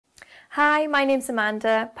Hi, my name's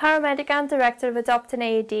Amanda, paramedic and director of Adopt an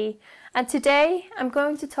AED, and today I'm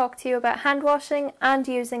going to talk to you about hand washing and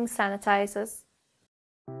using sanitizers.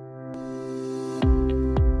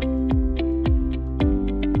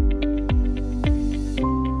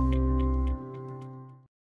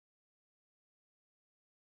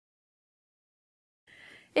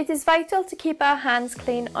 It is vital to keep our hands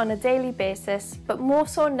clean on a daily basis, but more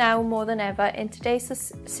so now more than ever in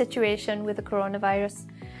today's situation with the coronavirus.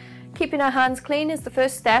 Keeping our hands clean is the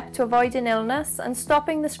first step to avoiding illness and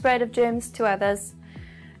stopping the spread of germs to others.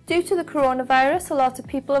 Due to the coronavirus, a lot of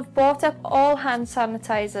people have bought up all hand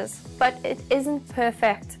sanitizers, but it isn't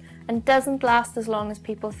perfect and doesn't last as long as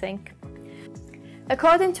people think.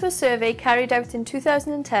 According to a survey carried out in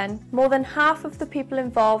 2010, more than half of the people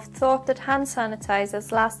involved thought that hand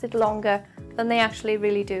sanitizers lasted longer than they actually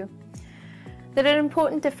really do. There are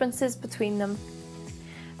important differences between them.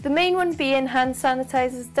 The main one being hand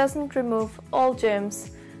sanitizers doesn't remove all germs,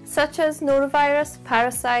 such as norovirus,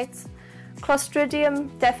 parasites, Clostridium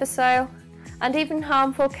difficile, and even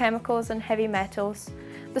harmful chemicals and heavy metals.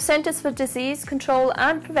 The Centers for Disease Control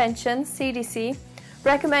and Prevention, CDC,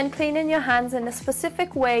 recommend cleaning your hands in a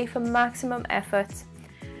specific way for maximum effort.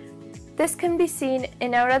 This can be seen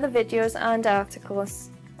in our other videos and articles.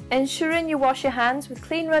 Ensuring you wash your hands with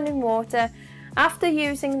clean running water after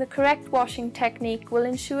using the correct washing technique will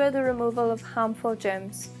ensure the removal of harmful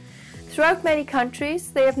germs. Throughout many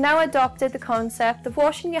countries, they have now adopted the concept of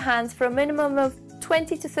washing your hands for a minimum of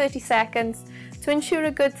 20 to 30 seconds to ensure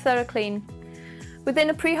a good thorough clean. Within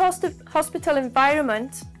a pre-hospital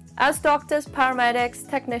environment, as doctors, paramedics,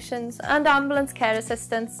 technicians and ambulance care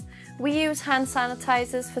assistants, we use hand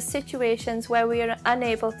sanitizers for situations where we are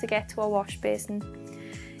unable to get to a wash basin.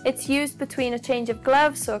 It's used between a change of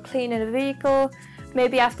gloves or cleaning a vehicle,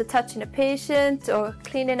 maybe after touching a patient or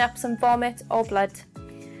cleaning up some vomit or blood.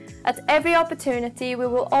 At every opportunity, we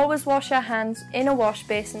will always wash our hands in a wash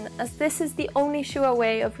basin, as this is the only sure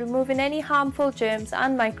way of removing any harmful germs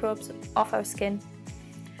and microbes off our skin.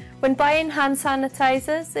 When buying hand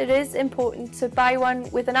sanitizers, it is important to buy one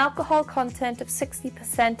with an alcohol content of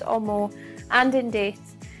 60% or more and in date.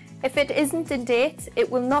 If it isn't in date, it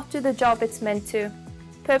will not do the job it's meant to,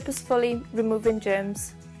 purposefully removing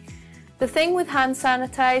germs. The thing with hand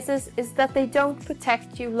sanitizers is that they don't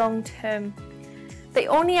protect you long term. They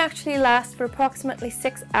only actually last for approximately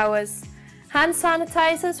 6 hours. Hand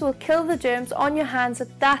sanitizers will kill the germs on your hands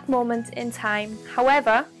at that moment in time.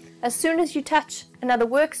 However, as soon as you touch another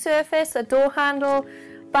work surface, a door handle,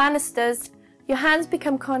 banisters, your hands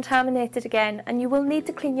become contaminated again and you will need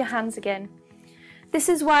to clean your hands again. This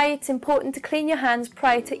is why it's important to clean your hands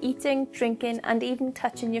prior to eating, drinking and even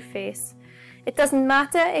touching your face. It doesn't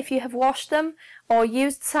matter if you have washed them or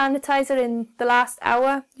used sanitizer in the last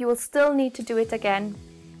hour, you will still need to do it again.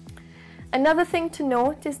 Another thing to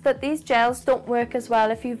note is that these gels don't work as well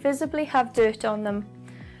if you visibly have dirt on them.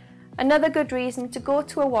 Another good reason to go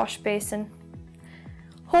to a wash basin.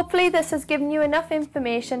 Hopefully this has given you enough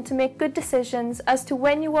information to make good decisions as to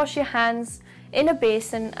when you wash your hands in a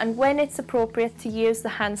basin and when it's appropriate to use the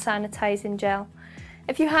hand sanitizing gel.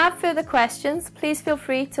 If you have further questions, please feel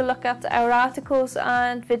free to look at our articles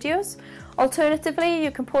and videos. Alternatively,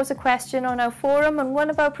 you can pose a question on our forum and one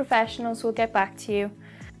of our professionals will get back to you.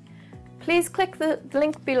 Please click the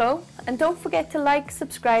link below and don't forget to like,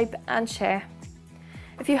 subscribe and share.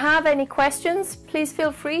 If you have any questions, please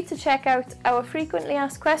feel free to check out our frequently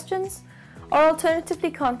asked questions or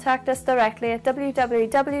alternatively contact us directly at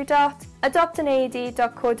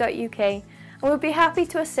www.adoptanaed.co.uk and we'll be happy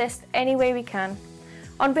to assist any way we can.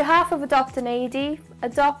 On behalf of Adopt an AED,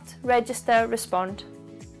 adopt, register, respond.